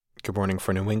Good morning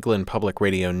for New England Public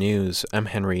Radio News. I'm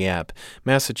Henry Epp.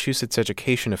 Massachusetts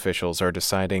education officials are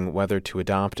deciding whether to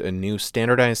adopt a new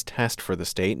standardized test for the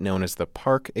state known as the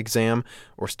PARCC exam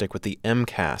or stick with the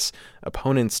MCAS.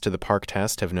 Opponents to the PARCC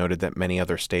test have noted that many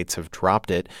other states have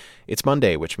dropped it. It's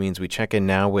Monday, which means we check in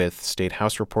now with State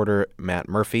House reporter Matt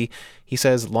Murphy. He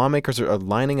says lawmakers are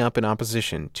lining up in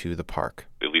opposition to the PARCC.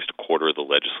 At least a quarter of the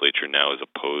legislature now is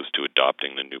opposed to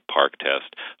adopting the new PARCC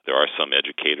test. There are some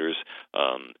educators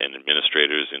and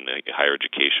administrators in the higher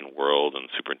education world and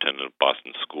superintendent of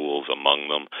Boston schools among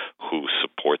them who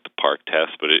support the PARCC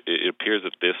test, but it appears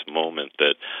at this moment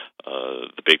that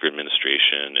the Baker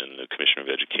administration and the Commissioner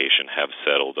of Education have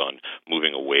settled on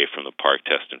moving away from the PARCC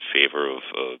test in favor of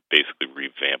basically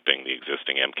revamping the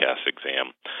existing MCAS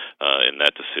exam, and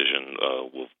that decision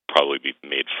will probably be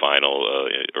made final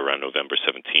around November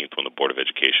 17th when the Board of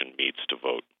Education meets to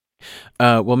vote.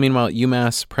 Meanwhile,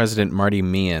 UMass President Marty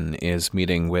Meehan is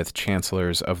meeting with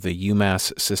chancellors of the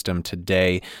UMass system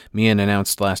today. Meehan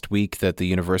announced last week that the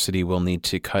university will need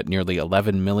to cut nearly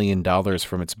 $11 million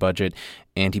from its budget,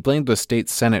 and he blamed the state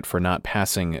Senate for not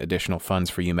passing additional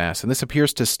funds for UMass. And this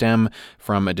appears to stem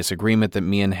from a disagreement that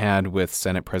Meehan had with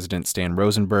Senate President Stan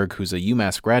Rosenberg, who's a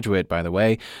UMass graduate, by the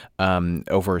way,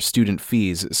 over student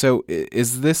fees. So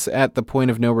is this at the point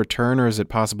of no return, or is it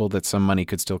possible that some money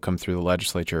could still come through the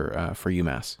legislature for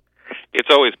UMass? It's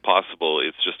always possible.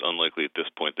 It's just unlikely at this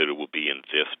point that it will be in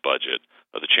this budget.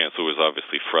 The chancellor was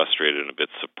obviously frustrated and a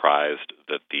bit surprised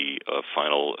that the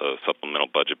final supplemental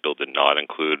budget bill did not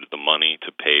include the money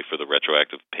to pay for the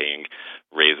retroactive paying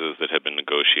raises that had been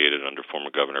negotiated under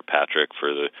former Governor Patrick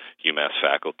for the UMass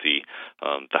faculty.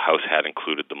 The House had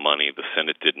included the money. The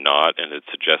Senate did not, and it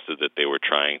suggested that they were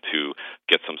trying to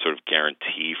get some sort of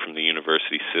guarantee from the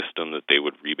university system that they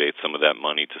would rebate some of that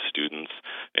money to students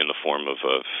in the form of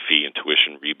fee and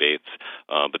tuition rebates.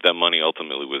 But that money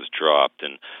ultimately was dropped,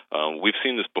 and we've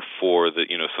seen this before, that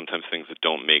sometimes things that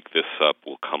don't make this up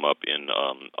will come up in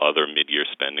other mid-year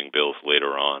spending bills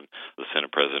later on. The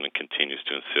Senate president continues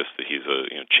to insist that he's a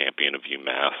champion of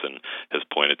UMass and has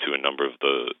pointed to a number of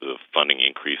the funding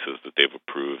increases that they've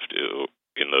approved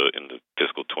in the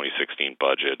fiscal 2016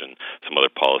 budget and some other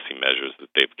policy measures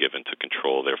that they've given to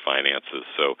control their finances.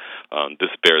 So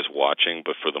this bears watching,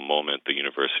 but for the moment, the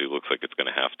university looks like it's going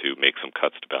to have to make some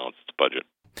cuts to balance its budget.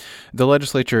 The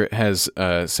legislature has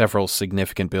several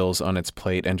significant bills on its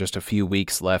plate and just a few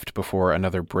weeks left before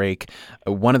another break.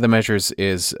 One of the measures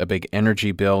is a big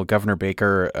energy bill. Governor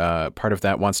Baker, part of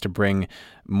that, wants to bring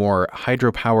more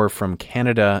hydropower from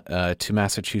Canada to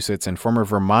Massachusetts, and former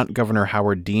Vermont Governor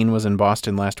Howard Dean was in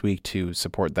Boston last week to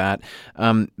support that.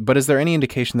 But is there any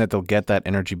indication that they'll get that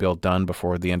energy bill done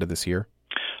before the end of this year?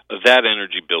 That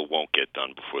energy bill won't get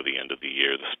done before the end of the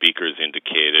year. The speaker has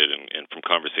indicated, and from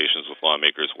conversations with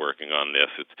lawmakers working on this,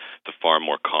 it's a far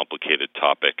more complicated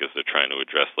topic as they're trying to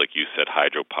address, like you said,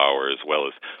 hydropower as well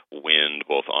as wind,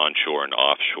 both onshore and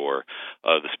offshore.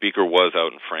 The speaker was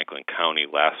out in Franklin County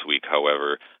last week,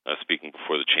 however, speaking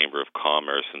before the Chamber of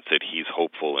Commerce, and said he's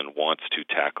hopeful and wants to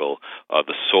tackle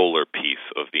the solar piece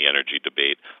of the energy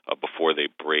debate before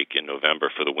they break in November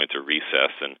for the winter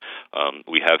recess. And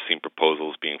we have seen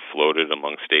proposals being floated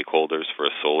among stakeholders for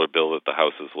a solar bill that the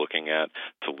House is looking at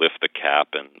to lift the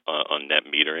cap on net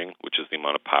metering, which is the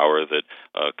amount of power that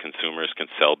consumers can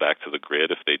sell back to the grid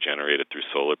if they generate it through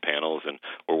solar panels. And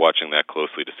we're watching that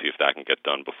closely to see if that can get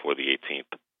done before the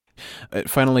 18th.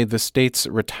 Finally, the state's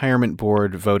retirement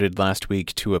board voted last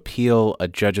week to appeal a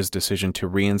judge's decision to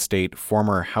reinstate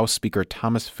former House Speaker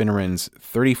Thomas Finneran's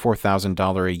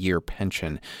 $34,000 a year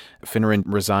pension. Finneran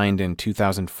resigned in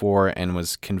 2004 and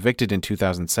was convicted in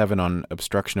 2007 on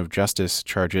obstruction of justice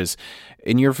charges.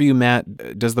 In your view,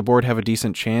 Matt, does the board have a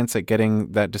decent chance at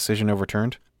getting that decision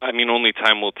overturned? I mean, only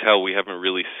time will tell. We haven't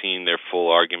really seen their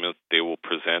full argument they will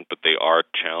present, but they are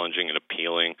challenging and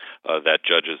appealing that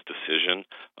judge's decision.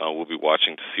 We'll be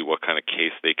watching to see what kind of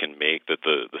case they can make, that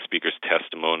the speaker's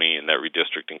testimony in that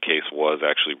redistricting case was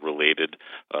actually related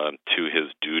to his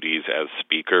duties as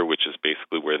speaker, which is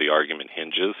basically where the argument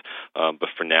hinges. But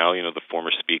for now, the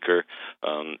former speaker,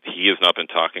 he has not been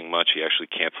talking much. He actually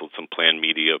canceled some planned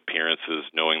media appearances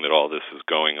knowing that all this is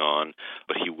going on,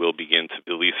 but he will begin to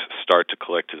at least start to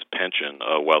collect his pension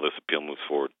while this appeal moves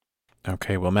forward.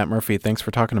 Okay, well, Matt Murphy, thanks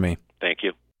for talking to me. Thank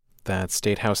you. That's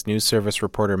State House News Service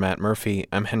reporter Matt Murphy.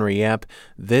 I'm Henry Epp.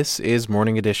 This is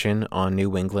Morning Edition on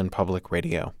New England Public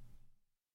Radio.